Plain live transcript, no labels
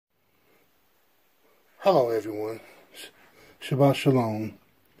Hello everyone, Shabbat Shalom.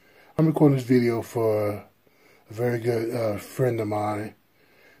 I'm recording this video for a very good friend of mine,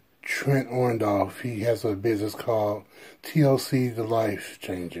 Trent Orendorf. He has a business called TLC, The Life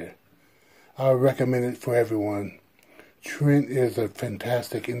Changer. I recommend it for everyone. Trent is a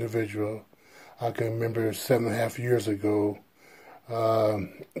fantastic individual. I can remember 7.5 years ago,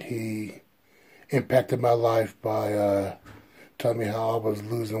 he impacted my life by telling me how I was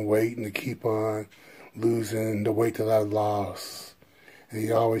losing weight and to keep on losing the weight that I lost. And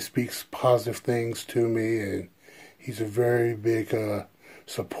he always speaks positive things to me, and he's a very big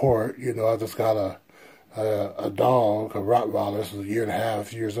support. You know, I just got a dog, a Rottweiler. This is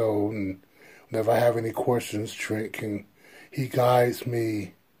 1.5 years old, and whenever I have any questions, he guides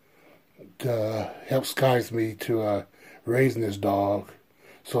me, helps guide me to raising this dog.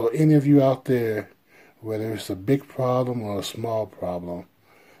 So any of you out there, whether it's a big problem or a small problem,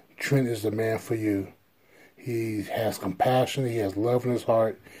 Trent is the man for you. He has compassion. He has love in his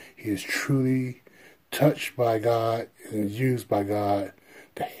heart. He is truly touched by God and used by God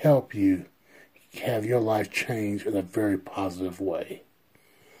to help you have your life change in a very positive way.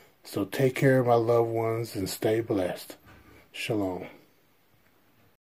 So take care of my loved ones and stay blessed. Shalom.